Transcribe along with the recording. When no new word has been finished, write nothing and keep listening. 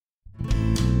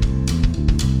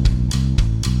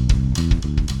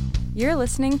You're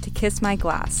listening to Kiss My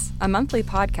Glass, a monthly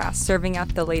podcast serving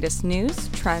up the latest news,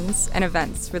 trends, and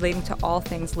events relating to all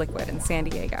things liquid in San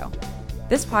Diego.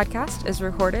 This podcast is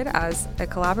recorded as a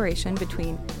collaboration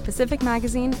between Pacific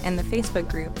Magazine and the Facebook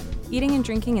group Eating and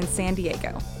Drinking in San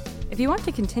Diego. If you want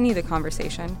to continue the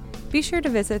conversation, be sure to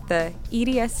visit the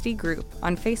EDSD group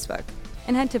on Facebook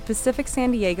and head to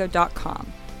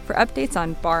pacificsandiego.com for updates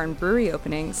on bar and brewery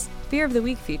openings, Beer of the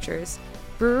Week features,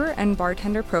 brewer and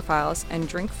bartender profiles, and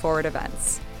drink-forward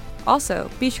events. Also,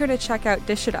 be sure to check out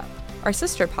Dish It Up, our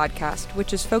sister podcast,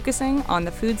 which is focusing on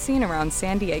the food scene around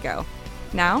San Diego.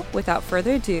 Now, without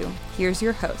further ado, here's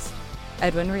your host,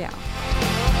 Edwin Real.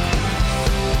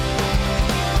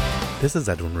 This is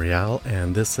Edwin Real,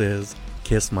 and this is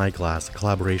Kiss My Glass, a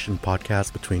collaboration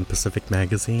podcast between Pacific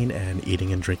Magazine and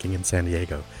Eating and Drinking in San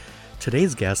Diego.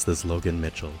 Today's guest is Logan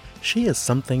Mitchell. She is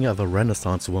something of a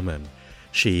Renaissance woman.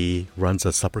 She runs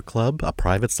a supper club, a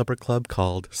private supper club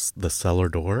called The Cellar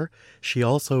Door. She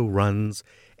also runs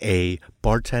a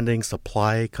bartending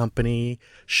supply company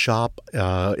shop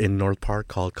in North Park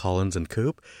called Collins and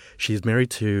Coop. She's married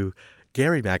to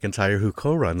Gary McIntyre, who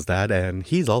co-runs that, and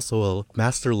he's also a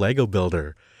master Lego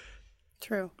builder.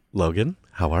 True. Logan,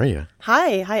 how are you?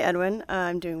 Hi, Edwin.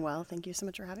 I'm doing well. Thank you so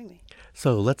much for having me.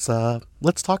 So let's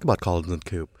talk about Collins and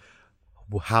Coop.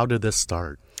 How did this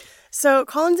start? So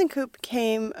Collins and Coop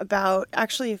came about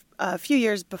actually a few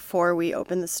years before we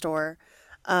opened the store.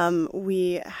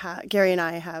 Gary and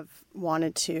I have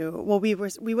wanted to. Well, we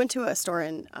went to a store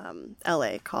in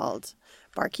LA called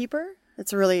Barkeeper.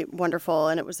 It's really wonderful,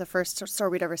 and it was the first store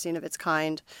we'd ever seen of its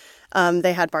kind.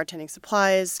 They had bartending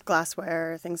supplies,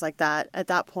 glassware, things like that. At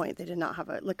that point, they did not have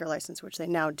a liquor license, which they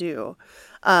now do.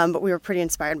 But we were pretty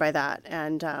inspired by that.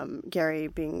 And Gary,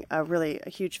 being a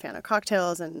huge fan of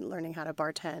cocktails and learning how to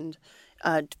bartend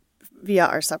via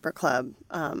our supper club,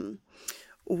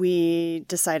 we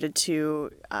decided to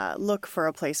look for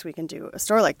a place we can do a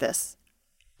store like this.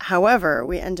 However,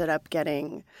 we ended up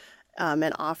getting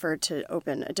an offer to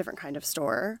open a different kind of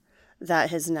store that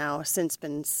has now since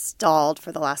been stalled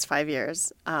for the last 5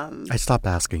 years. I stopped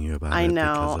asking you about it. I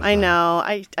know.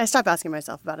 I stopped asking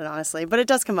myself about it, honestly, but it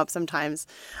does come up sometimes.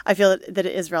 I feel that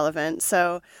it is relevant.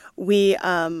 So we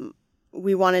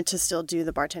wanted to still do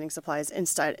the bartending supplies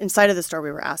inside of the store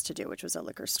we were asked to do, which was a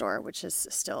liquor store, which is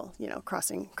still,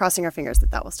 crossing our fingers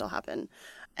that will still happen.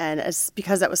 And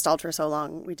because that was stalled for so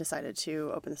long, we decided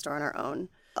to open the store on our own.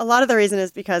 A lot of the reason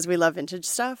is because we love vintage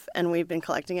stuff, and we've been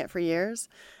collecting it for years.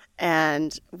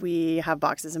 And we have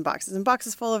boxes and boxes and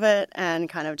boxes full of it, and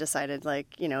kind of decided,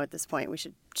 at this point, we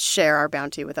should share our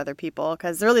bounty with other people,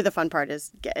 because really the fun part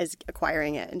is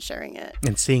acquiring it and sharing it.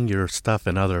 And seeing your stuff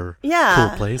in other cool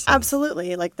places.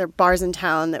 Absolutely. Like there are bars in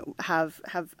town that have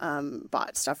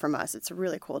bought stuff from us. It's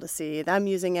really cool to see them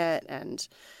using it. And,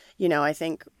 I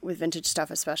think with vintage stuff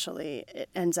especially,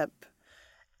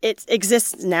 it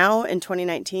exists now in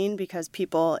 2019 because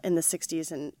people in the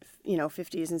 60s and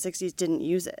 50s and 60s didn't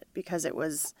use it because it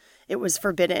was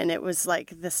forbidden. It was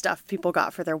like the stuff people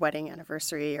got for their wedding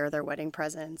anniversary or their wedding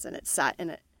presents, and it sat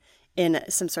in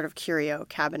some sort of curio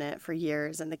cabinet for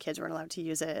years, and the kids weren't allowed to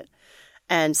use it.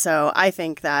 And so I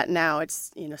think that now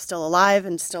it's still alive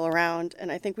and still around,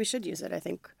 and I think we should use it. I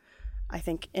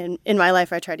think in my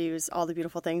life I try to use all the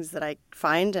beautiful things that I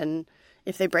find, and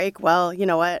if they break, well, you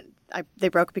know what? They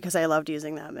broke because I loved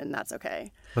using them, and that's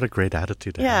okay. What a great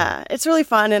attitude to have. Yeah, it's really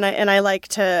fun, and I like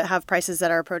to have prices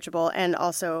that are approachable and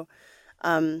also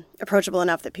approachable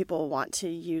enough that people want to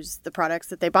use the products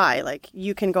that they buy. Like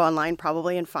you can go online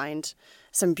probably and find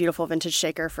some beautiful vintage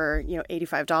shaker for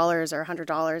 $85 or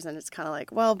 $100, and it's kind of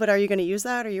like, well, but are you going to use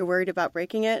that? Are you worried about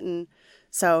breaking it? And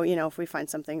so if we find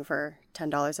something for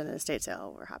 $10 in an estate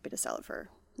sale, we're happy to sell it for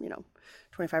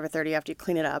 25 or 30 after you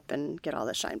clean it up and get all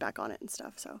the shine back on it and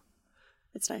stuff. So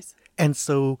it's nice. And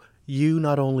so you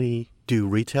not only do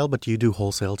retail, but you do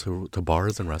wholesale to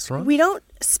bars and restaurants? We don't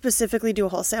specifically do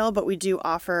wholesale, but we do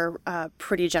offer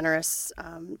pretty generous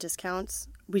discounts.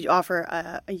 We offer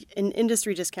an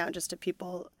industry discount just to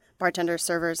people, bartenders,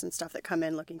 servers, and stuff that come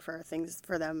in looking for things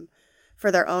for them,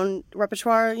 for their own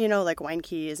repertoire, like wine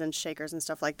keys and shakers and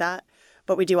stuff like that.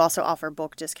 But we do also offer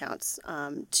bulk discounts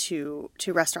to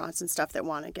restaurants and stuff that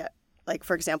want to get, like,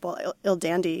 for example, Il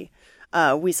Dandy.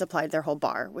 We supplied their whole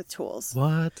bar with tools.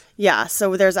 What? Yeah.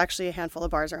 So there's actually a handful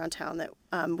of bars around town that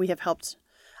we have helped.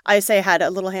 I say had a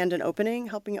little hand in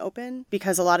helping open,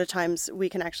 because a lot of times we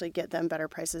can actually get them better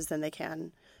prices than they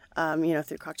can,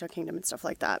 through Cocktail Kingdom and stuff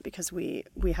like that, because we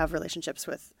have relationships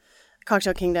with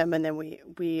Cocktail Kingdom, and then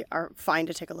we are fine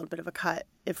to take a little bit of a cut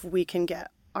if we can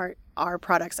get our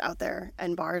products out there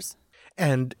and bars.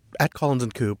 And at Collins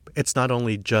and Coop, it's not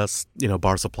only just,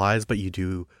 bar supplies, but you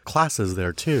do classes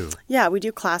there too. Yeah, we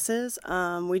do classes.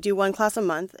 We do one class a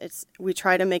month. We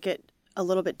try to make it a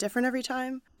little bit different every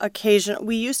time.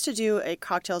 We used to do a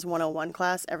Cocktails 101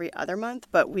 class every other month,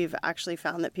 but we've actually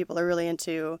found that people are really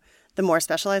into the more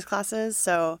specialized classes.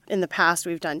 So in the past,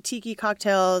 we've done tiki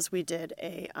cocktails. We did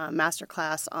a master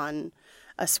class on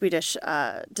a Swedish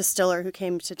distiller who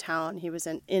came to town. He was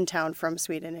in town from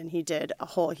Sweden, and he did a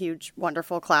whole huge,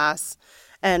 wonderful class.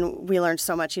 And we learned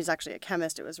so much. He's actually a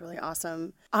chemist. It was really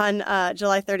awesome. On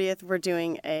July 30th, we're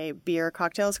doing a beer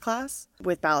cocktails class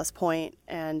with Ballast Point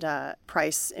and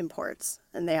Price Imports.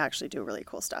 And they actually do really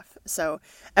cool stuff. So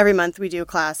every month we do a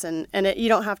class, and you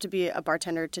don't have to be a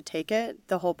bartender to take it.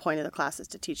 The whole point of the class is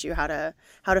to teach you how to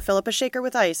fill up a shaker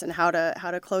with ice, and how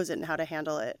to close it, and how to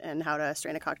handle it, and how to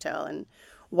strain a cocktail, and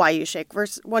why you shake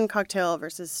one cocktail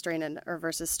versus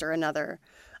versus stir another.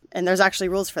 And there's actually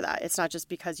rules for that. It's not just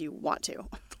because you want to.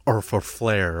 Or for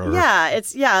flair.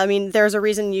 I mean, there's a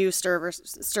reason you stir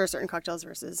certain cocktails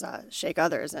versus shake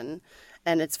others, and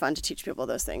it's fun to teach people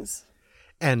those things.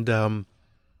 And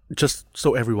just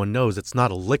so everyone knows, it's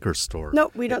not a liquor store.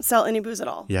 Nope, we don't sell any booze at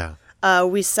all. Yeah.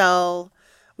 We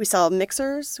sell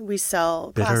mixers, we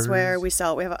sell bitters. Glassware, we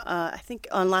have I think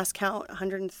on last count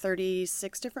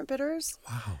 136 different bitters.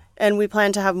 Wow. And we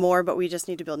plan to have more, but we just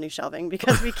need to build new shelving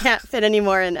because we can't fit any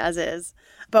more in as is.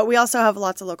 But we also have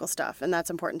lots of local stuff, and that's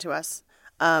important to us.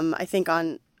 I think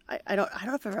I don't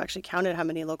know if I've ever actually counted how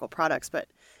many local products, but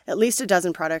at least a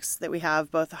dozen products that we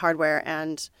have, both hardware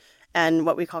and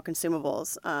what we call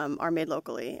consumables, are made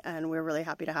locally, and we're really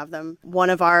happy to have them.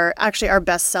 One of our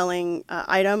best-selling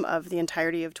item of the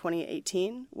entirety of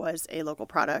 2018 was a local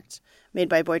product made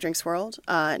by Boy Drinks World,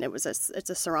 and it's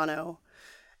a Serrano.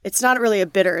 It's not really a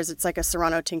bitters; it's like a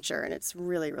Serrano tincture, and it's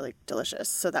really, really delicious.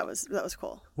 So that was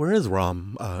cool. Where is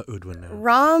Ram Udwin now?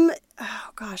 Ram, oh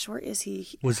gosh, where is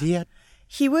he? Was he at?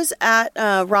 He was at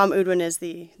Ram Udwin is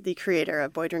the creator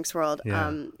of Boy Drinks World.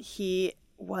 Yeah. He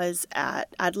was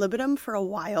at Ad Libitum for a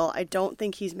while. I don't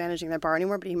think he's managing their bar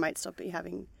anymore, but he might still be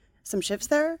having some shifts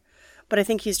there. But I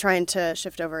think he's trying to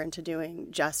shift over into doing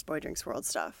just Boy Drinks World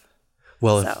stuff.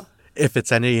 Well, if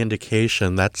it's any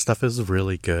indication, that stuff is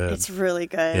really good. It's really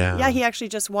good. Yeah, he actually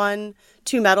just won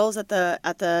 2 medals at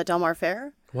the Del Mar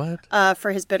Fair. What?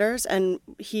 For his bitters, and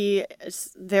he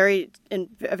is a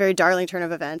very darling turn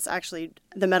of events. Actually,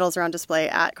 the medals are on display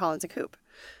at Collins and Coop.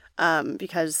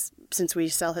 Because since we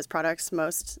sell his products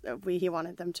he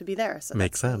wanted them to be there. So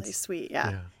makes sense. Really sweet.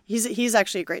 Yeah. He's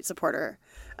actually a great supporter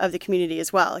of the community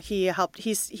as well. He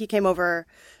came over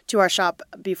to our shop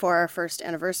before our first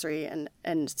anniversary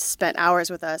and spent hours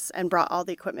with us and brought all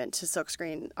the equipment to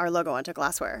silkscreen our logo onto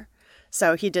glassware.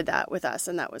 So he did that with us,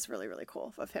 and that was really, really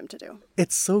cool of him to do.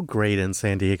 It's so great in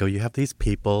San Diego. You have these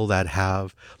people that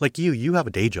have, like you have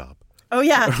a day job. Oh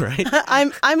yeah. Right?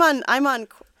 I'm on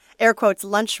air quotes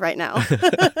lunch right now.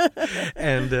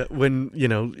 And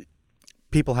when,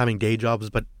 people having day jobs,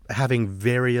 but having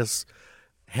various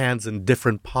hands in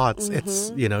different pots,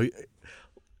 it's,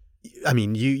 I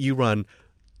mean, you run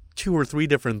 2 or 3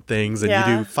 different things, and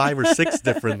you do 5 or 6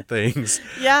 different things.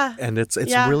 Yeah. And it's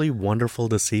really wonderful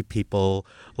to see people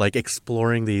like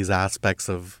exploring these aspects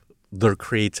of their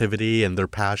creativity and their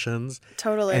passions.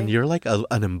 Totally. And you're like an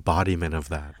embodiment of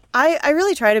that. I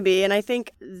really try to be. And I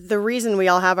think the reason we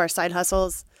all have our side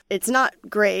hustles, it's not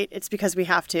great. It's because we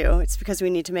have to. It's because we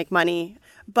need to make money.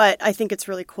 But I think it's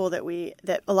really cool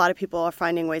that a lot of people are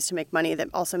finding ways to make money that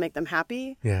also make them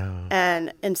happy. Yeah.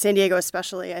 And in San Diego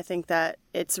especially, I think that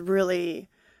it's a really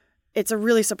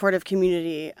supportive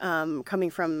community coming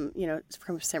from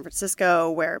San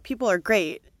Francisco, where people are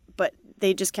great, but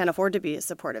they just can't afford to be as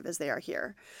supportive as they are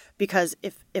here, because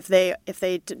if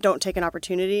they don't take an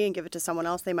opportunity and give it to someone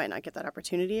else, they might not get that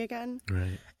opportunity again.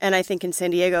 Right. And I think in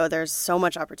San Diego, there's so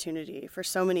much opportunity for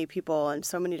so many people and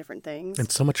so many different things.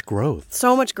 And so much growth.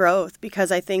 So much growth,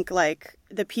 because I think like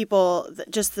the people,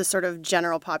 just the sort of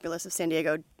general populace of San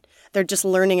Diego, they're just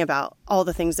learning about all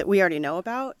the things that we already know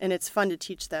about, and it's fun to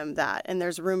teach them that. And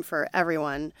there's room for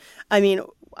everyone. I mean,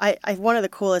 one of the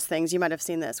coolest things, you might have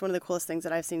seen this, one of the coolest things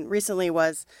that I've seen recently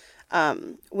was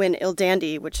when Il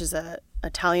Dandy, which is a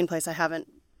Italian place I haven't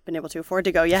been able to afford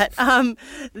to go yet,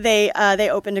 they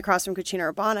opened across from Cucina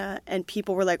Urbana, and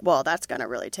people were like, well, that's going to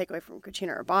really take away from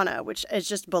Cucina Urbana, which is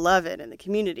just beloved in the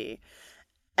community.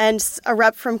 And a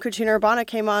rep from Cucina Urbana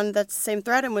came on that same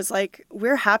thread and was like,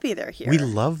 we're happy they're here. We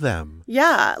love them.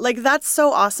 Yeah, like that's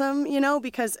so awesome,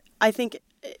 because I think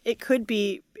it could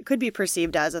be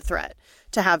perceived as a threat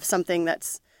to have something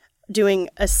that's doing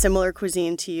a similar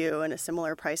cuisine to you and a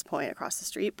similar price point across the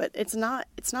street, but it's not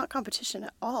competition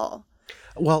at all.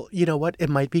 Well, you know what? It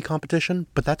might be competition,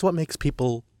 but that's what makes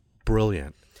people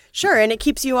brilliant. Sure, and it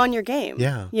keeps you on your game.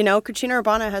 Yeah. You know, Cucina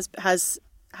Urbana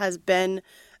has been,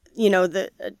 you know,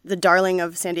 the darling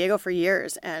of San Diego for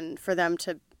years, and for them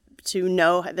to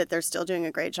know that they're still doing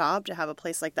a great job, to have a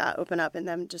place like that open up and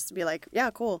them just to be like, yeah,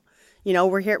 cool. You know,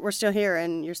 we're still here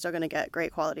and you're still going to get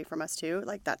great quality from us too.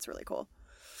 Like, that's really cool.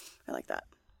 I like that.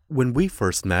 When we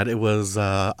first met, it was,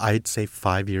 I'd say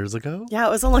 5 years ago. Yeah, it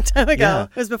was a long time ago. Yeah.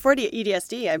 It was before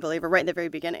EDSD, I believe, or right in the very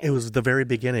beginning. It was the very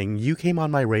beginning. You came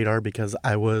on my radar because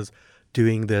I was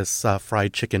doing this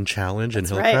fried chicken challenge in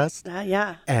Hillcrest. Right.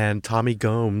 Yeah. And Tommy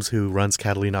Gomes, who runs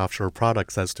Catalina Offshore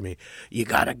Products, says to me, "You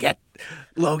got to get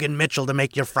Logan Mitchell to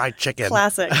make your fried chicken."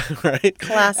 Classic. Right?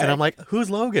 Classic. And I'm like, "Who's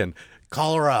Logan?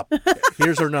 Call her up.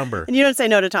 Here's her number." And you don't say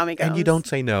no to Tommy Gomes. And you don't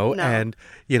say no. No. And,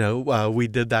 you know, we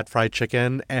did that fried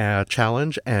chicken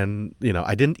challenge. And, you know,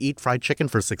 I didn't eat fried chicken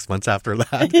for 6 months after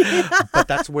that. But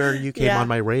that's where you came on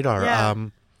my radar. Yeah.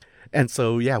 And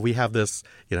so, yeah, we have this,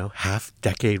 you know,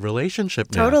 half-decade relationship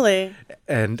now. Totally.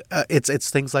 And it's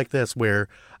things like this where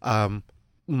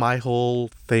my whole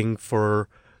thing for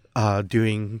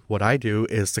doing what I do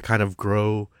is to kind of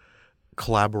grow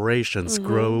collaborations,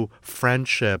 grow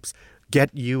friendships, get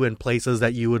you in places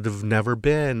that you would have never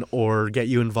been, or get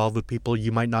you involved with people you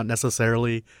might not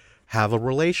necessarily have a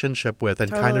relationship with,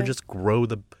 and kind of just grow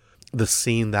the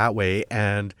scene that way.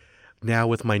 And now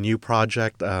with my new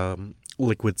project,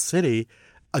 Liquid City,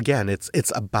 again,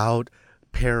 it's about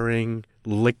pairing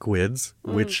liquids,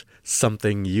 which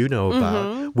something you know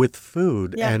about, with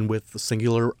food and with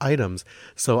singular items.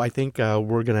 So I think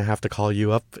we're going to have to call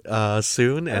you up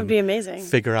soon That would and be amazing.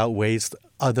 figure out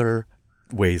other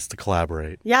ways to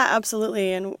collaborate. Yeah,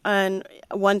 absolutely. And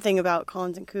one thing about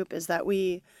Collins and Coop is that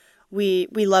we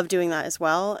love doing that as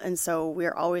well. And so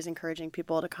we're always encouraging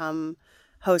people to come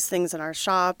host things in our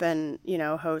shop and, you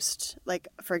know, host, like,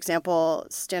 for example,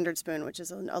 Standard Spoon, which is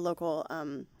a local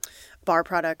bar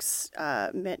products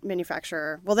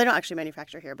manufacturer. Well, they don't actually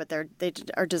manufacture here, but they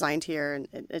are designed here,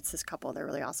 and it's this couple. They're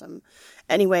really awesome.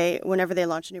 Anyway, whenever they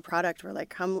launch a new product, we're like,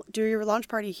 come do your launch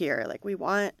party here. Like, we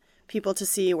want people to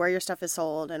see where your stuff is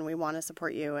sold, and we want to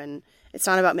support you. And it's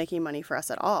not about making money for us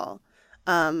at all.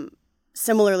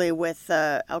 Similarly with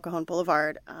El Cajon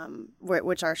Boulevard,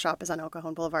 which our shop is on El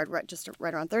Cajon Boulevard,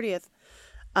 right around 30th.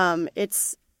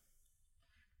 It's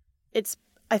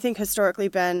I think historically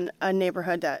been a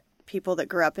neighborhood that people that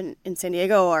grew up in San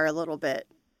Diego are a little bit,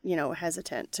 you know,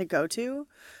 hesitant to go to,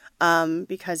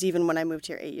 because even when I moved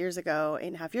here 8.5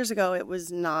 years ago, it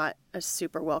was not a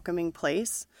super welcoming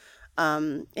place.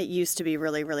 It used to be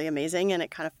really, really amazing, and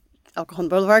El Cajon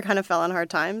Boulevard kind of fell on hard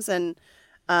times, and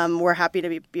we're happy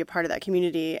to be a part of that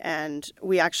community. And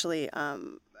we actually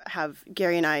have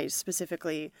Gary and I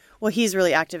specifically, well, he's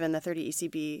really active in the 30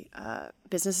 ECB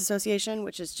Business Association,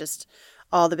 which is just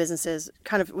all the businesses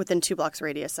kind of within 2 blocks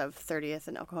radius of 30th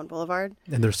and El Cajon Boulevard.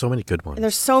 And there's so many good ones. And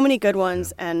there's so many good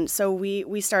ones. Yeah. And so we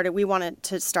wanted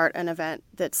to start an event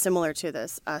that's similar to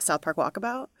this South Park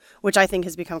Walkabout, which I think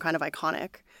has become kind of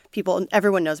iconic.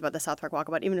 Everyone knows about the South Park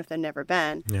Walkabout, even if they've never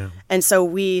been. Yeah. And so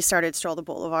we started Stroll the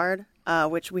Boulevard,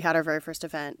 which we had our very first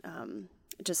event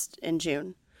just in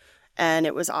June. And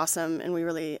it was awesome, and we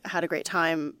really had a great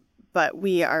time. But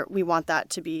we want that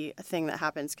to be a thing that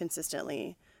happens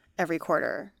consistently every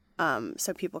quarter,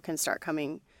 so people can start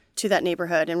coming to that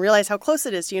neighborhood and realize how close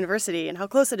it is to university and how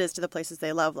close it is to the places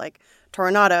they love, like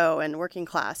Toronado and working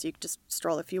class. You just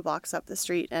stroll a few blocks up the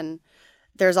street, and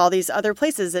there's all these other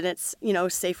places, and it's, you know,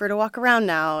 safer to walk around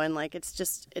now, and like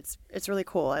it's really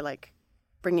cool. I like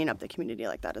bringing up the community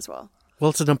like that as well. Well,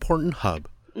 it's an important hub.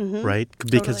 Right?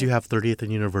 Because totally. You have 30th and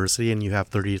University, and you have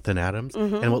 30th and Adams.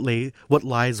 And what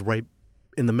lies right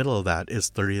in the middle of that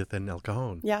is 30th and El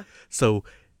Cajon. Yeah. So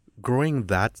growing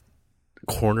that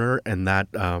corner and that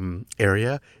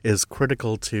area is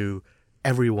critical to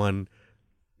everyone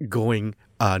going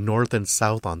north and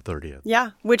south on 30th. Yeah,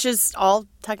 which is all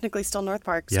technically still North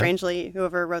Park. Strangely,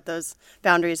 whoever wrote those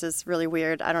boundaries is really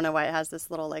weird. I don't know why it has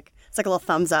this little, like, it's like a little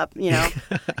thumbs up, you know,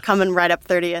 coming right up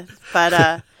 30th.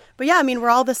 But yeah, I mean, we're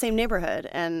all the same neighborhood,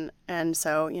 and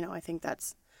so, you know, I think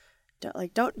that's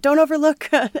don't overlook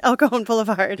El Cajon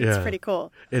Boulevard. It's pretty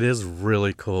cool. It is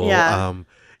really cool. Yeah.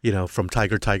 You know, from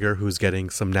Tiger, who's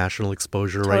getting some national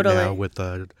exposure right now with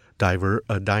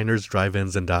diners,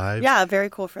 drive-ins, and dives. Yeah, very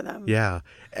cool for them. Yeah,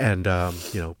 and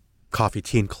you know, Coffee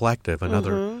Teen Collective,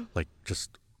 another like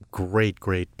just great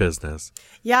business.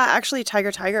 Yeah, actually,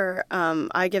 Tiger,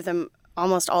 I give them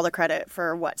almost all the credit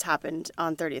for what's happened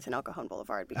on 30th and El Cajon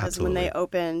Boulevard, because when they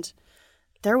opened,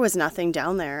 there was nothing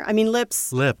down there. I mean,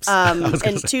 Lips and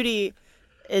Tootie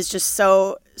is just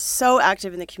so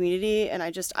active in the community, and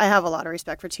I have a lot of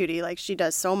respect for Tootie. Like, she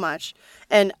does so much,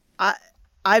 and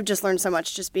I've just learned so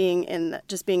much just being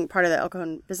part of the El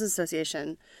Cajon Business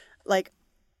Association. Like,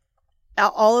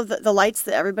 all of the lights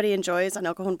that everybody enjoys on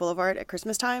El Cajon Boulevard at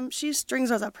Christmas time, she strings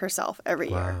those up herself every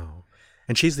year. Wow.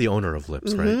 And she's the owner of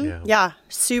Lips, right? Yeah,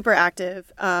 super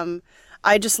active.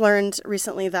 I just learned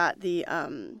recently that the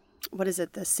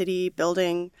the city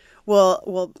building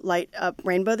will light up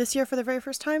rainbow this year for the very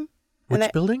first time.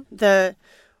 Which building? The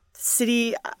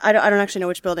city. I don't actually know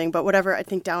which building, but whatever. I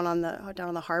think down on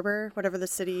the harbor, whatever the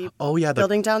city.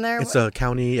 Building down there. It's a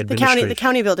county administration. The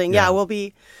county building. Yeah, will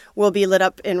be lit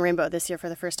up in rainbow this year for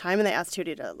the first time, and they asked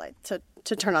Tootie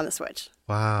to turn on the switch.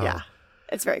 Wow. Yeah,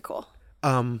 it's very cool.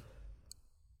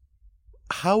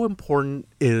 How important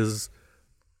is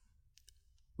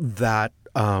that?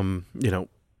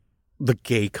 The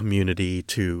gay community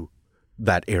to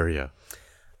that area?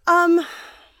 I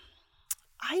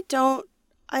know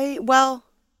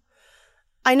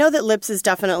that Lips is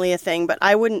definitely a thing, but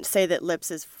I wouldn't say that Lips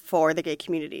is for the gay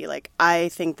community. Like, I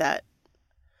think that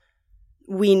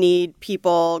we need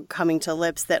people coming to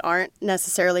Lips that aren't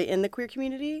necessarily in the queer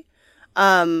community.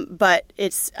 But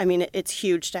it's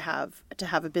huge to have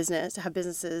a business, to have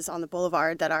businesses on the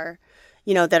boulevard that are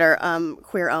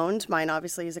queer owned. Mine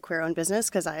obviously is a queer owned business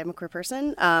because I am a queer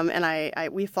person.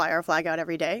 And we fly our flag out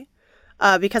every day.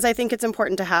 Because I think it's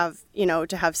important to have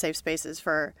safe spaces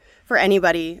for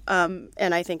anybody.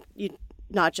 And I think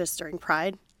not just during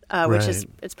Pride, which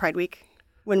it's Pride Week.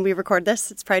 When we record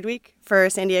this, it's Pride Week for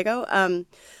San Diego.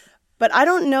 But I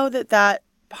don't know that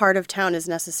part of town is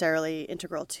necessarily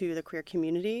integral to the queer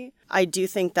community. I do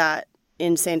think that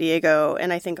in San Diego,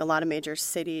 and I think a lot of major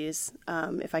cities,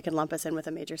 if I can lump us in with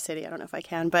a major city, I don't know if I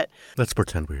can, but let's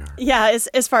pretend we are. Yeah,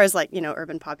 as far as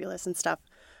urban populace and stuff.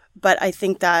 But I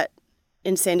think that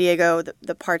in San Diego,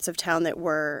 the parts of town that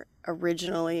were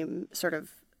originally sort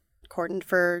of cordoned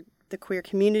for the queer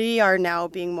community are now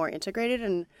being more integrated,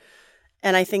 and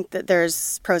I think that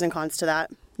there's pros and cons to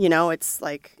that.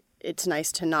 It's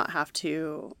nice to not have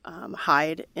to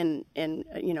hide in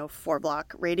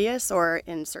 4-block radius or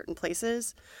in certain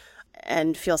places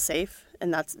and feel safe,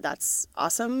 and that's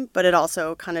awesome. But it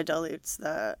also kind of dilutes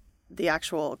the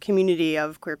actual community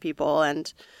of queer people,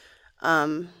 and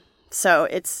so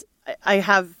I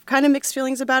have kind of mixed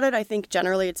feelings about it. I think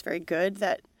generally it's very good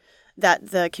that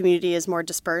the community is more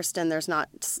dispersed and there's not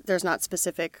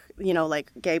specific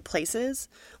gay places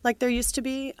like there used to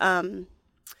be.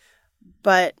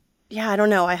 But yeah, I don't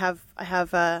know. I have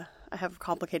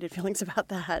complicated feelings about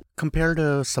that. Compared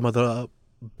to some of the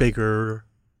bigger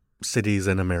cities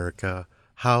in America,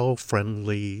 how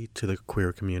friendly to the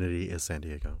queer community is San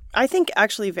Diego? I think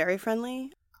actually very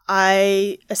friendly.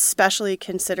 Especially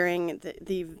considering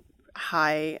the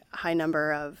high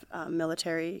number of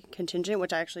military contingent,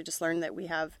 which I actually just learned that we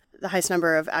have the highest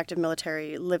number of active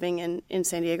military living in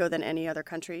San Diego than any other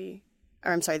city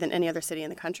in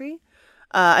the country.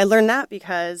 I learned that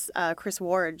because Chris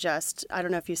Ward I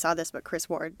don't know if you saw this, but Chris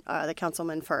Ward, the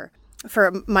councilman for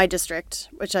my district,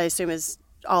 which I assume is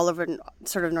all over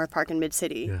sort of North Park and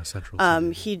Mid-City. Yeah,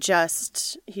 Central. He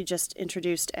just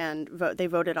introduced and they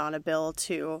voted on a bill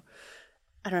to,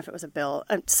 I don't know if it was a bill,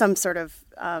 some sort of,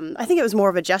 I think it was more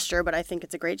of a gesture, but I think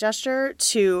it's a great gesture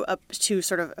to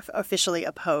sort of officially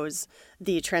oppose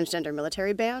the transgender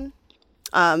military ban.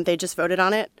 They just voted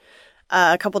on it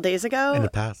a couple days ago. And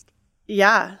it passed.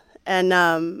 Yeah. And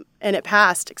it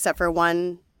passed except for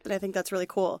one, and I think that's really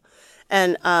cool.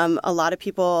 And a lot of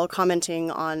people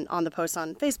commenting on the post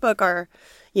on Facebook are,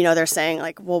 they're saying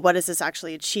like, well, what does this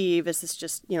actually achieve? Is this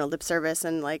just, lip service?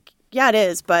 And like, yeah, it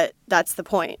is. But that's the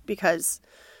point, because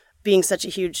being such a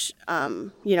huge,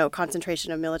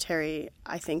 concentration of military,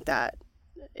 I think that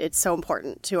it's so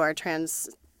important to our trans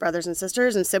brothers and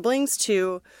sisters and siblings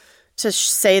to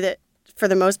say that for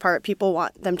the most part, people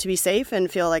want them to be safe and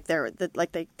feel like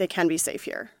they can be safe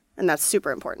here. And that's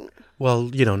super important. Well,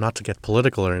 not to get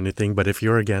political or anything, but if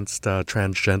you're against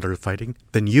transgender fighting,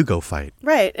 then you go fight.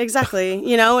 Right,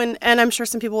 exactly. And I'm sure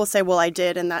some people will say, well, I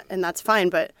did, and that's fine,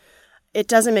 but it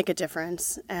doesn't make a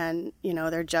difference. And,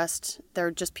 they're just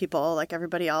people like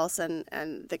everybody else, and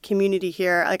the community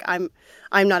here, like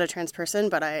I'm not a trans person,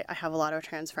 but I have a lot of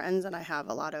trans friends, and I have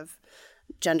a lot of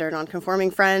gender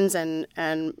nonconforming friends, and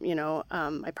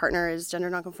my partner is gender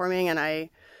nonconforming, and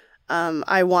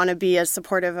I want to be as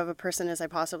supportive of a person as I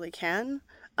possibly can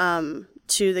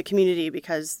to the community,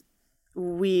 because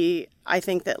I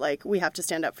think that we have to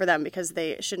stand up for them, because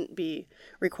they shouldn't be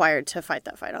required to fight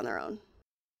that fight on their own.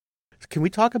 Can we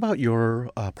talk about your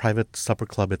private supper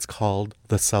club? It's called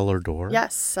The Cellar Door.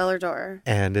 Yes, Cellar Door.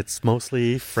 And it's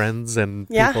mostly friends and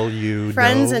people you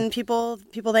friends know. And people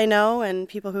they know, and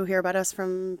people who hear about us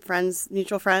from friends,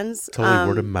 mutual friends. Totally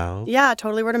word of mouth. Yeah,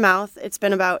 totally word of mouth. It's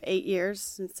been about 8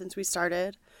 years since we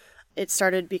started. It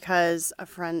started because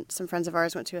some friends of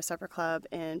ours went to a supper club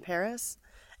in Paris,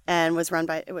 and it was run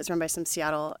by some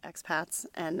Seattle expats,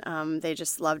 and they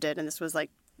just loved it. And this was like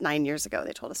 9 years ago.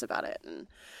 They told us about it,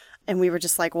 and we were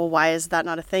just like, well, why is that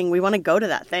not a thing? We want to go to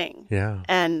that thing. Yeah.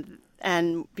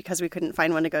 And because we couldn't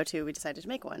find one to go to, we decided to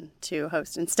make one to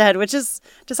host instead, which is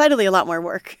decidedly a lot more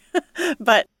work.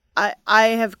 But I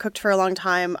have cooked for a long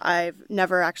time. I've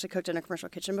never actually cooked in a commercial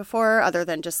kitchen before, other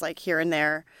than just like here and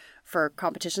there for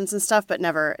competitions and stuff, but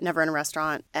never in a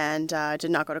restaurant, and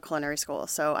did not go to culinary school.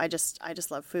 So I just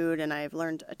love food, and I've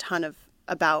learned a ton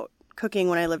about cooking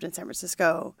when I lived in San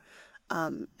Francisco.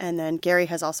 And then Gary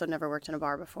has also never worked in a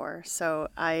bar before. So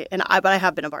but I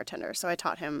have been a bartender. So I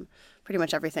taught him pretty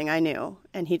much everything I knew,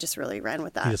 and he just really ran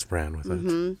with that. He just ran with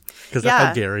it. Because that's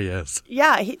how Gary is.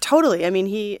 Yeah, totally. I mean,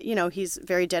 he's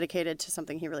very dedicated to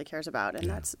something he really cares about, and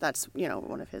that's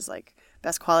one of his like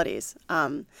best qualities.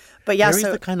 But yeah, Gary's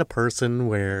the kind of person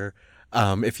where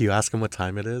if you ask him what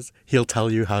time it is, he'll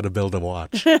tell you how to build a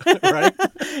watch, right?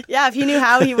 Yeah, if he knew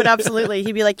how, he would absolutely.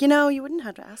 He'd be like, you wouldn't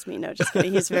have to ask me. No, just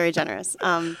kidding. He's very generous.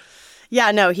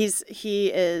 He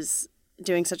is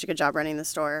doing such a good job running the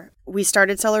store. We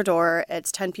started Cellar Door.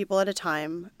 It's 10 people at a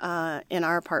time in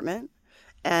our apartment,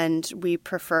 and we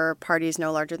prefer parties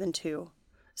no larger than 2.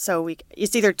 So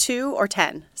it's either 2 or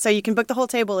 10. So you can book the whole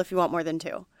table if you want more than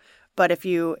 2. But if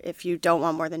you don't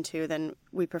want more than 2, then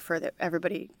we prefer that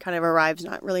everybody kind of arrives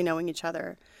not really knowing each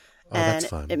other. Oh, that's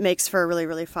fun. It makes for a really,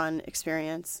 really fun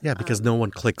experience. Yeah, because no one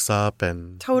clicks up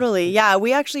and... Totally. Yeah,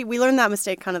 we learned that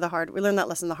mistake we learned that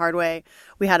lesson the hard way.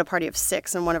 We had a party of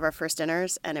 6 on one of our first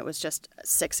dinners, and it was just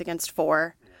 6 against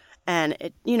 4. And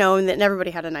and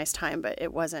everybody had a nice time, but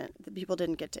it wasn't, the people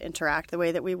didn't get to interact the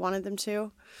way that we wanted them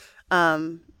to.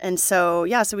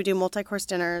 So we do multi-course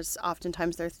dinners.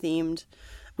 Oftentimes they're themed.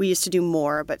 We used to do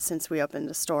more, but since we opened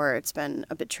the store, it's been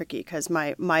a bit tricky because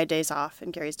my days off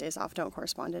and Gary's days off don't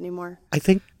correspond anymore. I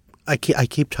think I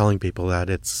keep telling people that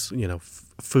it's,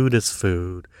 food is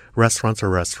food, restaurants are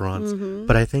restaurants,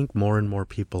 but I think more and more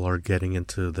people are getting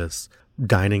into this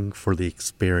dining for the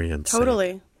experience.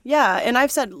 Totally. Yeah, and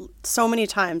I've said so many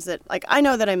times that, like, I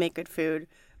know that I make good food,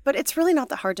 but it's really not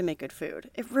that hard to make good food.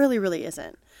 It really, really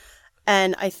isn't.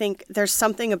 And I think there's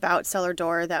something about Cellar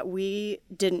Door that we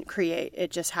didn't create.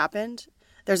 It just happened.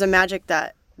 There's a magic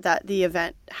that the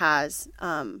event has,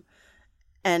 and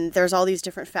there's all these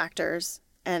different factors.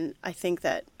 And I think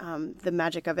that the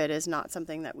magic of it is not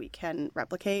something that we can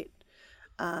replicate.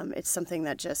 It's something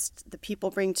that just the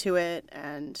people bring to it.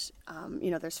 And,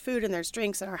 there's food and there's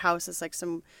drinks. And our house is like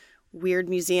some weird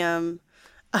museum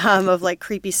of like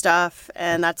creepy stuff.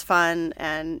 And that's fun.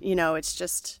 And, it's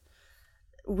just...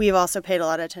 We've also paid a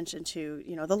lot of attention to,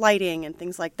 the lighting and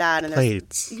things like that. And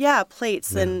plates. Yeah,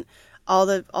 plates. Yeah. And all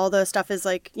the stuff is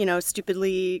like,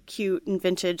 stupidly cute and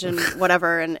vintage and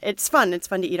whatever. And it's fun. It's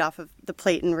fun to eat off of the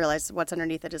plate and realize what's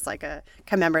underneath it is like a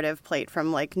commemorative plate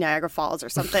from like Niagara Falls or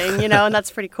something, and that's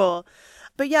pretty cool.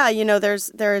 But yeah,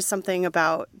 there is something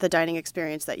about the dining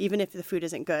experience that even if the food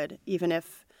isn't good, even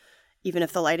if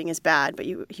the lighting is bad, but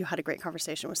you had a great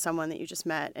conversation with someone that you just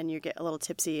met and you get a little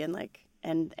tipsy and like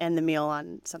and the meal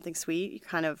on something sweet, you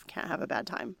kind of can't have a bad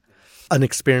time. An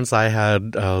experience I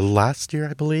had last year,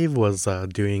 I believe, was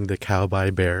doing the Cow by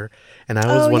Bear, and I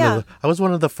was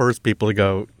one of the first people to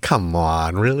go, "Come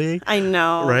on, really?" I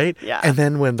know, right? Yeah. And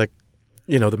then when the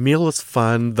meal was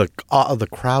fun, the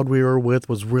crowd we were with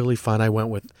was really fun. I went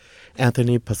with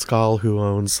Anthony Pascal, who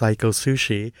owns Psycho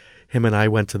Sushi. Him and I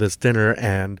went to this dinner,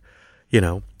 and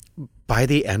by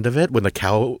the end of it, when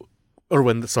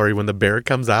the bear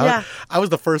comes out, I was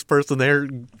the first person there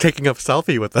taking a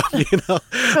selfie with them,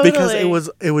 Totally. Because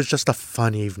it was just a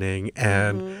fun evening,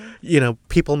 and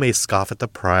people may scoff at the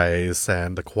price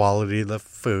and the quality of the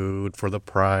food for the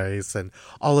price and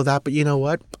all of that, but you know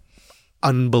what?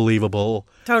 Unbelievable,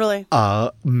 totally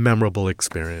memorable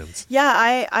experience.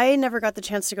 Yeah, I never got the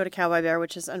chance to go to Cow by Bear,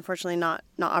 which is unfortunately not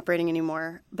operating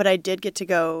anymore. But I did get to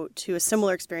go to a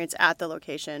similar experience at the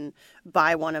location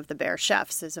by one of the bear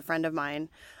chefs, is a friend of mine.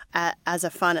 As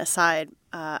a fun aside,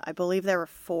 I believe there were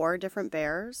 4 different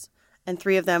bears, and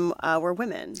 3 of them were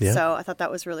women. Yeah. So I thought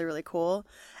that was really, really cool.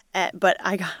 But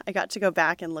I got to go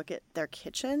back and look at their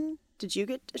kitchen. Did you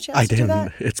get a chance to do that? I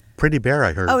didn't. It's pretty bare,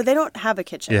 I heard. Oh, they don't have a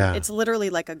kitchen. Yeah. It's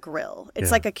literally like a grill. It's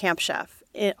like a camp chef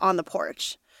on the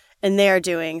porch. And they are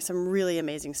doing some really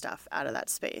amazing stuff out of that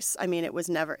space. I mean,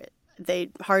 they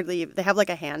have like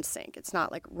a hand sink. It's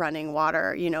not like running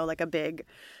water, like a big,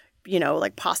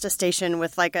 like pasta station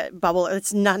with like a bubble.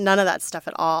 It's none of that stuff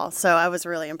at all. So I was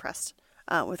really impressed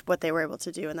with what they were able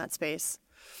to do in that space.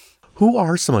 Who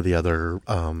are some of the other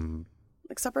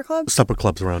like supper clubs? Supper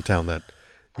clubs around town that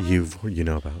you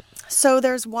know about? So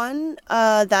there's one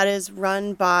that is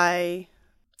run by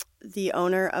the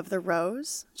owner of the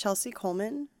Rose, Chelsea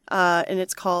Coleman, and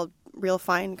it's called Real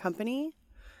Fine Company.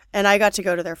 And I got to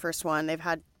go to their first one. They've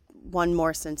had one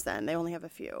more since then. They only have a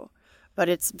few, but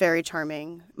it's very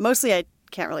charming. Mostly I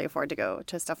can't really afford to go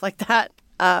to stuff like that,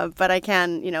 but I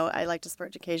can, I like to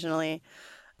splurge occasionally.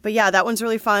 But yeah, that one's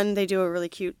really fun. They do a really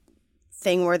cute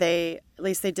thing where at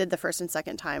least they did the first and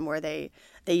second time, where they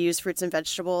use fruits and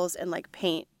vegetables and like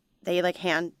paint. They like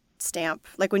hand stamp,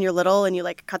 like when you're little and you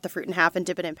like cut the fruit in half and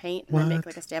dip it in paint and then make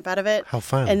like a stamp out of it. How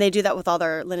fun. And they do that with all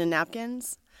their linen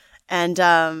napkins. And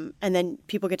then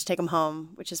people get to take them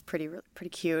home, which is pretty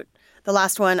cute. The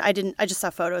last one, I just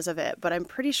saw photos of it, but I'm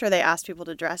pretty sure they asked people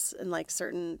to dress in like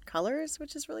certain colors,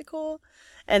 which is really cool.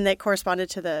 And they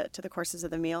corresponded to the courses of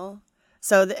the meal.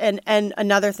 So, and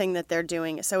another thing that they're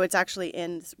doing, so it's actually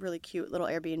in this really cute little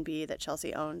Airbnb that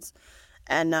Chelsea owns.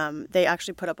 And they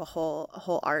actually put up a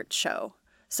whole art show.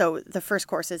 So the first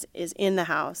course is in the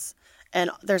house,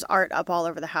 and there's art up all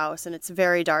over the house, and it's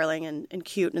very darling and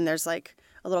cute. And there's like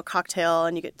a little cocktail,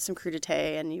 and you get some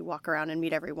crudité, and you walk around and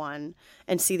meet everyone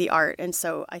and see the art. And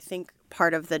so I think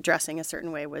part of the dressing a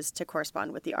certain way was to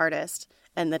correspond with the artist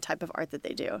and the type of art that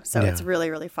they do. So It's really,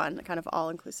 really fun, kind of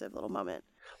all-inclusive little moment.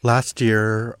 Last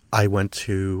year, I went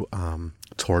to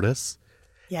Tortoise.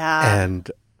 Yeah.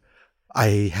 And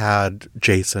I had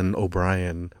Jason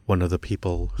O'Brien, one of the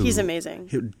people who... He's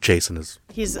amazing. Jason is...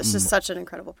 He's just such an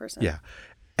incredible person. Yeah.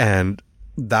 And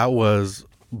that was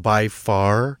by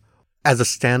far, as a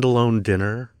standalone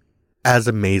dinner, as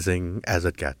amazing as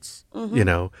it gets.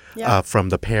 Mm-hmm. From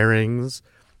the pairings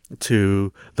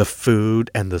to the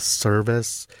food and the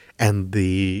service and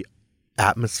the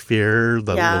atmosphere,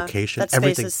 the location, that space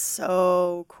everything is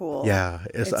so cool. Yeah,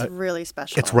 it's really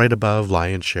special. It's right above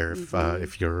Lion Share,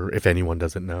 if anyone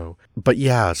doesn't know. But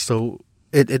yeah, so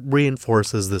it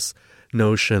reinforces this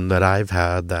notion that I've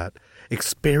had that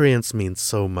experience means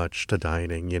so much to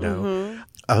dining. Mm-hmm.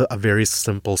 A very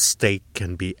simple steak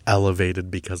can be elevated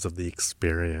because of the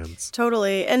experience.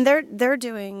 Totally, and they're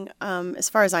doing, as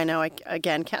far as I know, I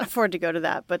again can't afford to go to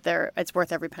that, but it's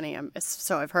worth every penny.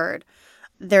 So I've heard.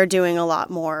 They're doing a lot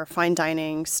more fine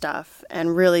dining stuff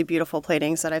and really beautiful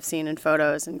platings that I've seen in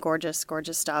photos and gorgeous,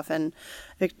 gorgeous stuff. And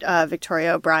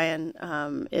Victoria O'Brien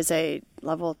is a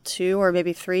level 2 or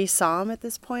maybe 3 somm at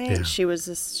this point. Yeah. She's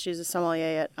a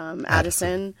sommelier at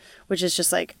Addison, which is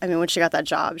just like, when she got that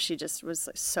job, she just was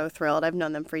like so thrilled. I've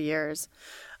known them for years.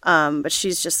 But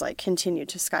she's just like continued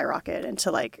to skyrocket into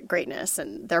like greatness,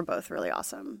 and they're both really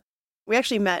awesome. We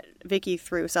actually met Vicky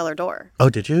through Cellar Door. Oh,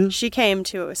 did you? She came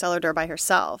to Cellar Door by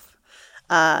herself.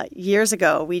 Years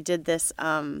ago, we did this,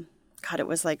 it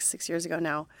was like 6 years ago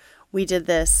now. We did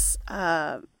this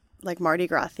like Mardi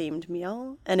Gras themed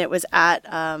meal, and it was at,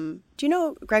 do you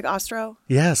know Greg Ostro?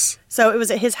 Yes. So it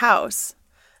was at his house.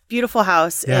 Beautiful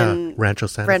house in Rancho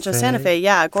Santa Fe.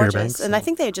 Yeah, gorgeous. Fairbanks. And I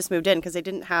think they had just moved in because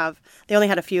they only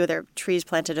had a few of their trees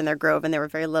planted in their grove, and they were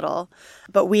very little.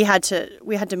 But we had to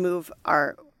move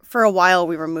for a while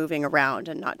we were moving around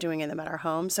and not doing them at our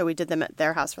home. So we did them at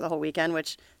their house for the whole weekend,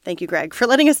 which thank you, Greg, for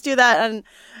letting us do that. And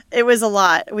it was a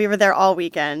lot. We were there all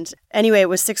weekend. Anyway, it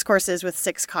was 6 courses with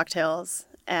 6 cocktails,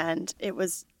 and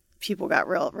people got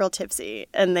real tipsy.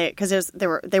 And they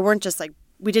weren't just like,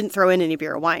 we didn't throw in any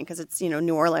beer or wine because it's,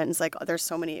 New Orleans. Like there's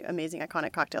so many amazing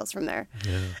iconic cocktails from there.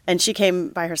 Yeah. And she came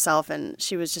by herself, and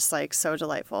she was just like so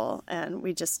delightful. And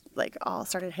we just like all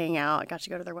started hanging out. I got to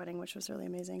go to their wedding, which was really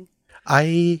amazing.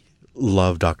 I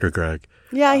love Dr. Greg.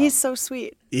 Yeah, he's so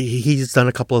sweet. He's done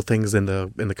a couple of things in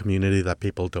the community that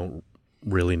people don't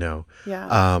really know.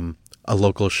 Yeah. A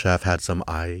local chef had some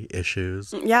eye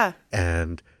issues. Yeah.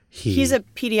 And he's a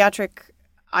pediatric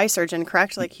eye surgeon,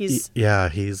 correct? Like he's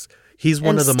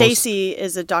one of the Stacy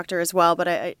is a doctor as well,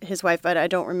 but his wife, but I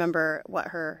don't remember what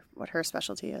her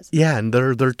specialty is. Yeah, and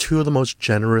they're 2 of the most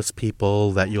generous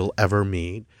people that you'll ever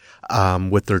meet.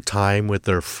 With their time, with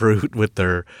their fruit, with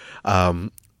their,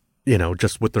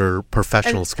 just with their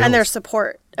professional skills. And their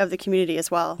support of the community as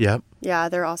well. Yep. Yeah,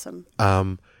 they're awesome.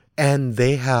 And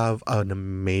they have an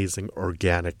amazing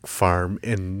organic farm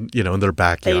in their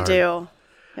backyard. They do.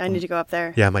 I need to go up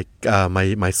there. Yeah,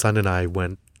 my son and I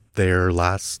went there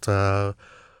last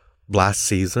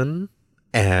season,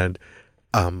 and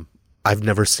I've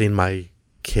never seen my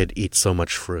kid eat so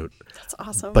much fruit. That's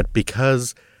awesome. But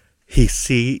because he's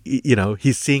seeing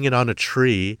it on a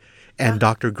tree, And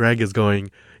Dr. Greg is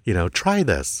going, try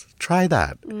this, try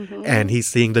that. And he's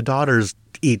seeing the daughters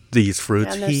eat these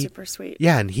fruits. And they're super sweet.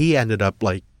 Yeah, and he ended up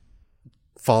like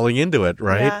falling into it,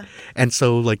 right? Yeah. And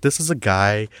so like this is a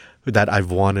guy that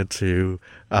I've wanted to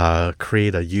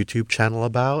create a YouTube channel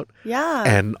about. Yeah.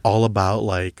 And all about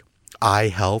like eye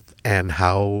health and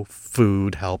how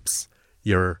food helps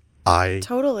your eye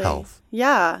health.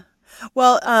 Yeah.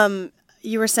 Well,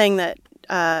 you were saying that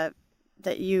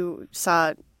that you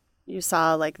saw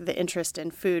like the interest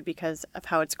in food because of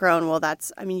how it's grown. Well,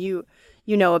 that's, I mean, you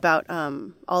know about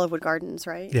Olivewood Gardens,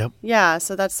 right? Yep. Yeah.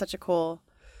 So that's such a cool.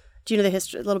 Do you know the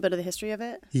history? A little bit of the history of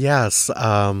it? Yes.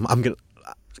 I'm gonna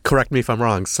correct me if I'm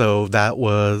wrong. So that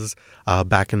was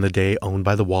back in the day owned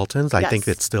by the Waltons. I think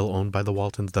it's still owned by the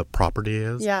Waltons. The property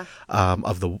is. Yeah.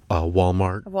 Of the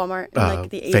Walmart. Walmart in like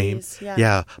the 80s. Fame. Yeah.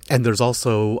 Yeah. And there's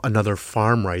also another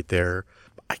farm right there.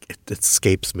 It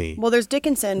escapes me. Well, there's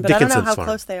Dickinson, but I don't know how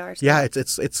close they are. Yeah,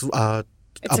 it's a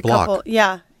block. Couple.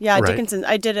 Yeah. Right. Dickinson.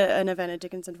 I did an event at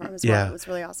Dickinson Farm as well. Yeah. It was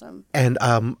really awesome. And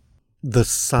the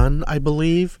son, I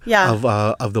believe,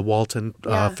 of the Walton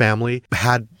family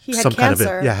had some cancer.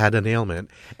 kind of had an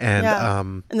ailment,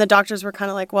 and and the doctors were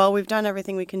kind of like, well, we've done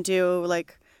everything we can do.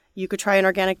 Like, you could try an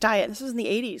organic diet. This was in the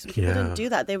 80s. People didn't do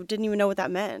that. They didn't even know what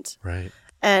that meant. Right.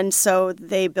 And so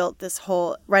they built this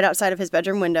whole, right outside of his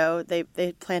bedroom window, they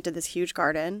planted this huge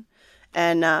garden.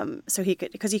 And so he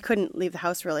could, because he couldn't leave the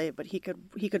house really, but he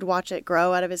could watch it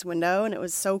grow out of his window, and it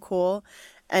was so cool.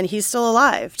 And he's still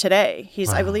alive today.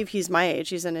 I believe he's my age.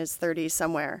 He's in his 30s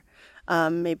somewhere,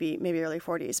 maybe early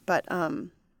 40s. But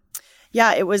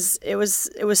yeah, it was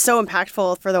so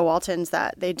impactful for the Waltons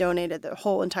that they donated the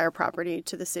whole entire property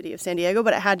to the city of San Diego.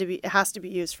 But it has to be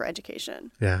used for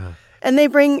education. Yeah. And they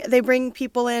bring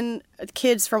people in,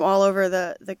 kids from all over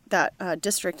that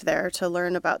district there to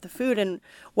learn about the food. And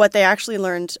what they actually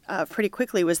learned pretty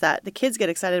quickly was that the kids get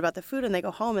excited about the food and they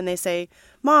go home and they say,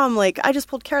 "Mom, like I just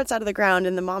pulled carrots out of the ground,"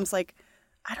 and the mom's like,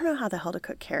 "I don't know how the hell to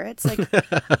cook carrots. Like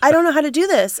I don't know how to do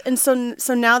this." And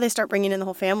so now they start bringing in the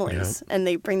whole families and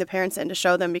they bring the parents in to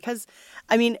show them, because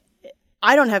I mean,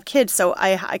 I don't have kids, so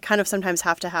I kind of sometimes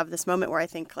have to have this moment where I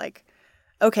think like,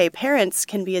 okay, parents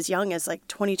can be as young as like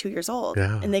 22 years old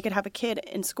and they could have a kid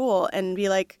in school and be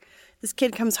like, this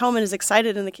kid comes home and is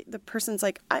excited and the person's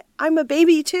like, I'm a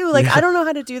baby too. Like, I don't know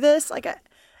how to do this. Like,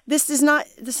 this is not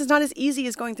as easy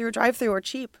as going through a drive-through or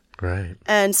cheap. Right.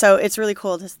 And so it's really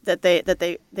cool that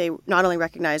they not only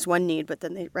recognized one need, but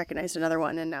then they recognized another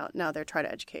one. And now they're trying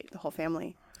to educate the whole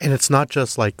family. And it's not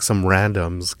just like some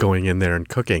randoms going in there and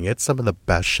cooking. It's some of the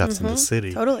best chefs in the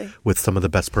city. Totally. With some of the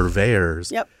best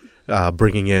purveyors. Yep.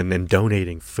 Bringing in and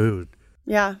donating food.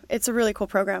 Yeah, it's a really cool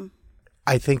program.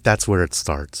 I think that's where it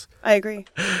starts. I agree.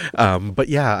 But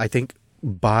yeah, I think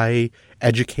by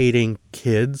educating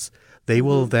kids, they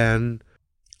will then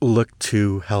look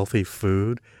to healthy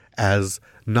food as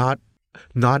not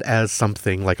as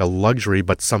something like a luxury,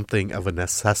 but something of a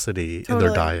necessity in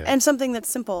their diet. And something that's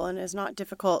simple and is not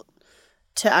difficult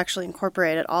to actually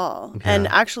incorporate at all. Yeah. And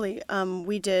actually,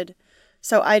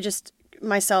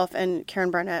 myself and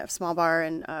Karen Barnett of Small Bar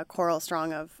and Coral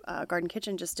Strong of Garden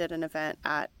Kitchen just did an event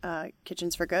at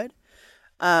Kitchens for Good,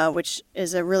 which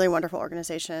is a really wonderful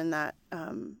organization that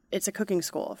it's a cooking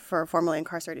school for formerly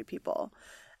incarcerated people,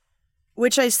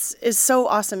 which is so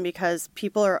awesome because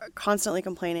people are constantly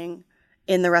complaining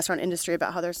in the restaurant industry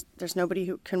about how there's nobody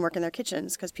who can work in their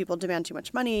kitchens because people demand too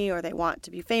much money or they want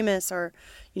to be famous or,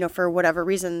 for whatever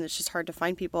reason, it's just hard to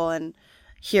find people. And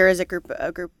here is a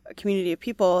community of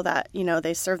people that,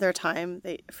 they serve their time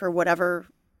for whatever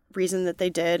reason that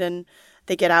they did, and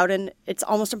they get out, and it's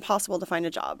almost impossible to find a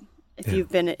job. If you've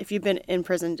been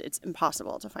imprisoned, it's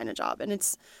impossible to find a job. And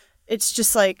it's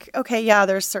just like, okay, yeah,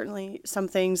 there's certainly some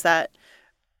things that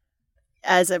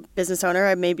as a business owner,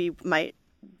 I maybe might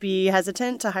be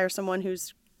hesitant to hire someone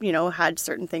who's, had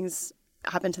certain things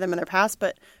happen to them in their past,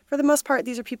 but for the most part,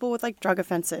 these are people with like drug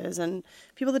offenses and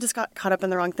people that just got caught up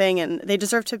in the wrong thing, and they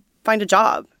deserve to find a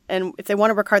job. And if they want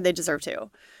to work hard, they deserve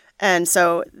to. And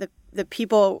so the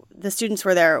students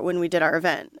were there when we did our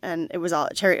event, and it was all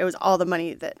charity. It was all the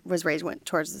money that was raised went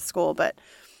towards the school, but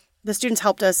the students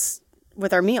helped us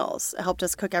with our meals, helped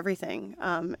us cook everything.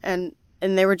 And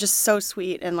they were just so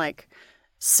sweet and like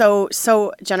so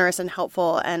generous and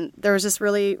helpful. And there was this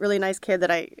really, really nice kid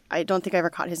that I don't think I ever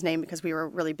caught his name because we were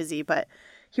really busy, but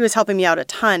he was helping me out a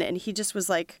ton. And he just was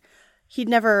like, he'd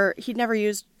never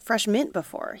used fresh mint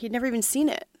before. He'd never even seen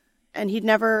it. And he'd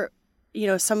never,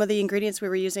 some of the ingredients we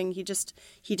were using,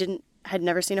 had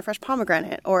never seen a fresh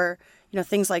pomegranate or,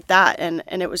 things like that. And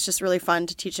it was just really fun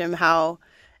to teach him how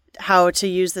how to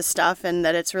use this stuff and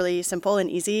that it's really simple and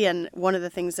easy. And one of the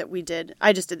things that we did,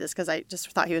 I just did this because I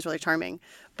just thought he was really charming.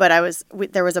 But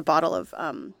there was a bottle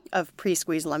of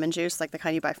pre-squeezed lemon juice, like the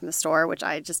kind you buy from the store, which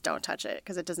I just don't touch it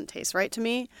because it doesn't taste right to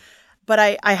me. But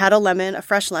I had a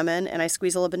fresh lemon, and I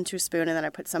squeezed a little bit into a spoon, and then I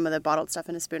put some of the bottled stuff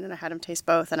in a spoon, and I had him taste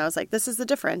both. And I was like, this is the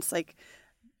difference. Like,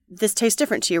 this tastes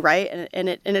different to you, right? And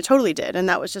it totally did. And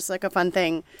that was just like a fun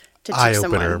thing to teach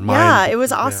someone. Yeah, it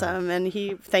was awesome. Yeah. And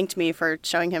he thanked me for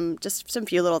showing him just some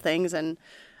few little things. And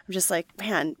I'm just like,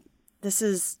 man, this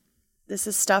is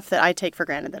stuff that I take for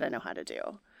granted that I know how to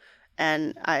do.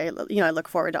 And I look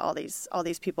forward to all these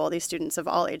people, these students of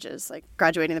all ages, like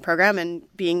graduating the program and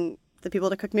being the people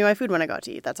to cook me my food when I go out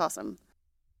to eat. That's awesome.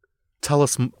 Tell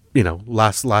us,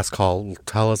 last call,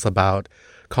 tell us about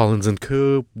Collins and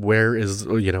Coop. Where is,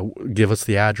 give us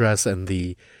the address and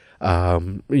the,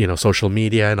 social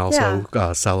media, and also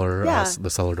cellar, the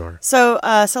cellar door. So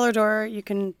cellar door, you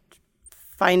can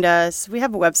find us. We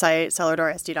have a website,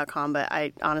 cellardoorsd.com, but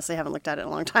I honestly haven't looked at it in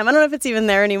a long time. I don't know if it's even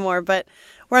there anymore, but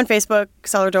we're on Facebook,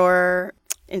 Cellar Door,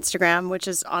 Instagram, which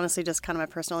is honestly just kind of my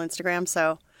personal Instagram.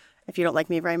 So if you don't like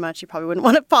me very much, you probably wouldn't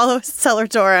want to follow Cellar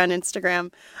Door on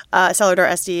Instagram, Cellar Door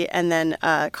SD, and then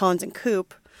Collins and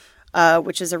Coop,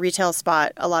 which is a retail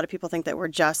spot. A lot of people think that we're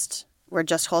just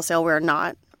wholesale. We're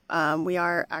not. We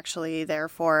are actually there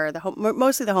for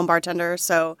mostly the home bartender.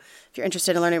 So if you're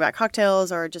interested in learning about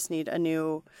cocktails or just need a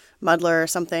new muddler or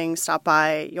something, stop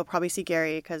by. You'll probably see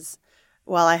Gary because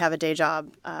while I have a day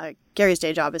job, Gary's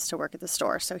day job is to work at the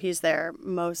store. So he's there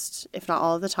most, if not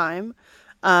all of the time.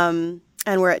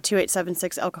 And we're at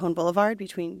 2876 El Cajon Boulevard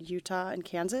between Utah and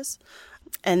Kansas.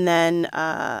 And then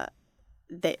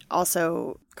they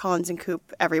also Collins and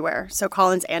Coop everywhere. So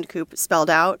Collins and Coop spelled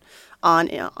out on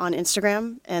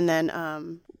Instagram. And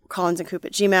then Collins and Coop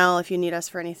at Gmail if you need us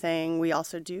for anything. We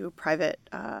also do private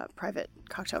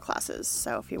cocktail classes.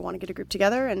 So if you want to get a group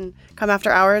together and come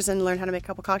after hours and learn how to make a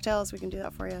couple cocktails, we can do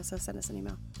that for you. So send us an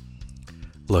email.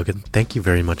 Logan, thank you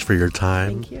very much for your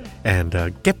time. Thank you. And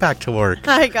get back to work.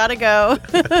 I gotta go.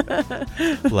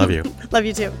 Love you. Love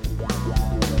you too.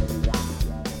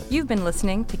 You've been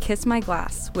listening to Kiss My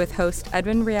Glass with host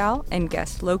Edwin Real and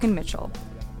guest Logan Mitchell.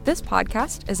 This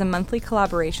podcast is a monthly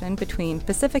collaboration between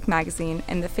Pacific Magazine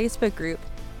and the Facebook group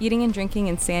Eating and Drinking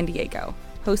in San Diego,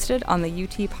 hosted on the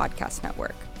UT Podcast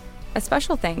Network. A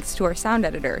special thanks to our sound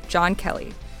editor, John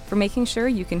Kelly, for making sure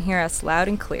you can hear us loud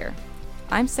and clear.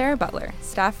 I'm Sarah Butler,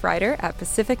 staff writer at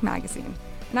Pacific Magazine,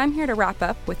 and I'm here to wrap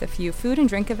up with a few food and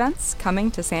drink events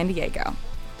coming to San Diego.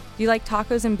 Do you like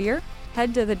tacos and beer?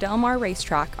 Head to the Del Mar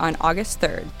Racetrack on August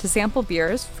 3rd to sample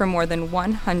beers from more than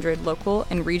 100 local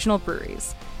and regional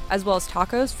breweries, as well as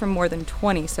tacos from more than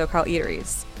 20 SoCal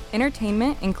eateries.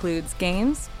 Entertainment includes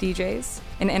games, DJs,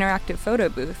 an interactive photo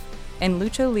booth, and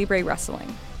Lucha Libre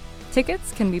Wrestling.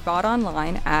 Tickets can be bought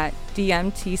online at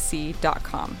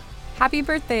dmtc.com. Happy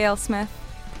birthday, AleSmith!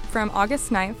 From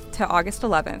August 9th to August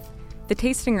 11th, the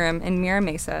Tasting Room in Mira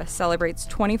Mesa celebrates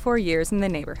 24 years in the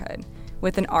neighborhood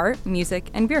with an art, music,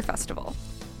 and beer festival.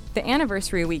 The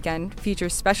anniversary weekend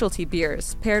features specialty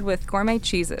beers paired with gourmet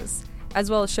cheeses,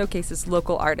 as well as showcases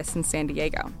local artists in San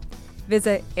Diego.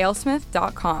 Visit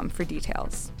alesmith.com for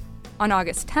details. On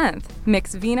August 10th,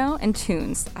 mix vino and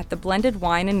tunes at the Blended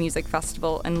Wine and Music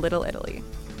Festival in Little Italy.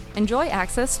 Enjoy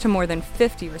access to more than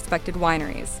 50 respected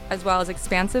wineries, as well as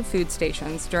expansive food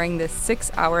stations during this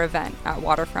 6-hour event at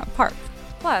Waterfront Park.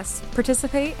 Plus,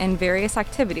 participate in various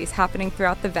activities happening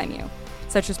throughout the venue,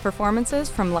 such as performances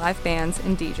from live bands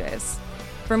and DJs.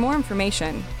 For more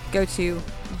information, go to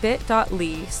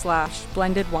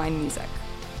bit.ly/blendedwinemusic.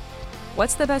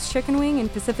 What's the best chicken wing in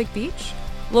Pacific Beach?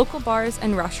 Local bars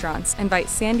and restaurants invite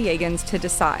San Diegans to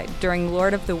decide during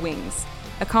Lord of the Wings,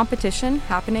 a competition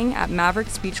happening at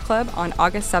Mavericks Beach Club on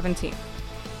August 17th.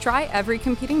 Try every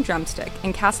competing drumstick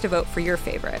and cast a vote for your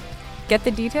favorite. Get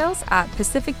the details at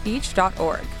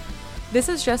pacificbeach.org. This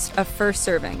is just a first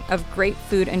serving of great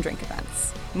food and drink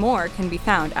events. More can be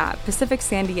found at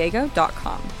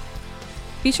pacificsandiego.com.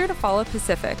 Be sure to follow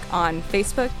Pacific on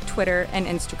Facebook, Twitter, and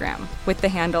Instagram with the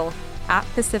handle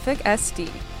 @PacificSD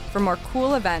for more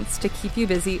cool events to keep you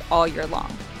busy all year long.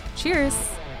 Cheers!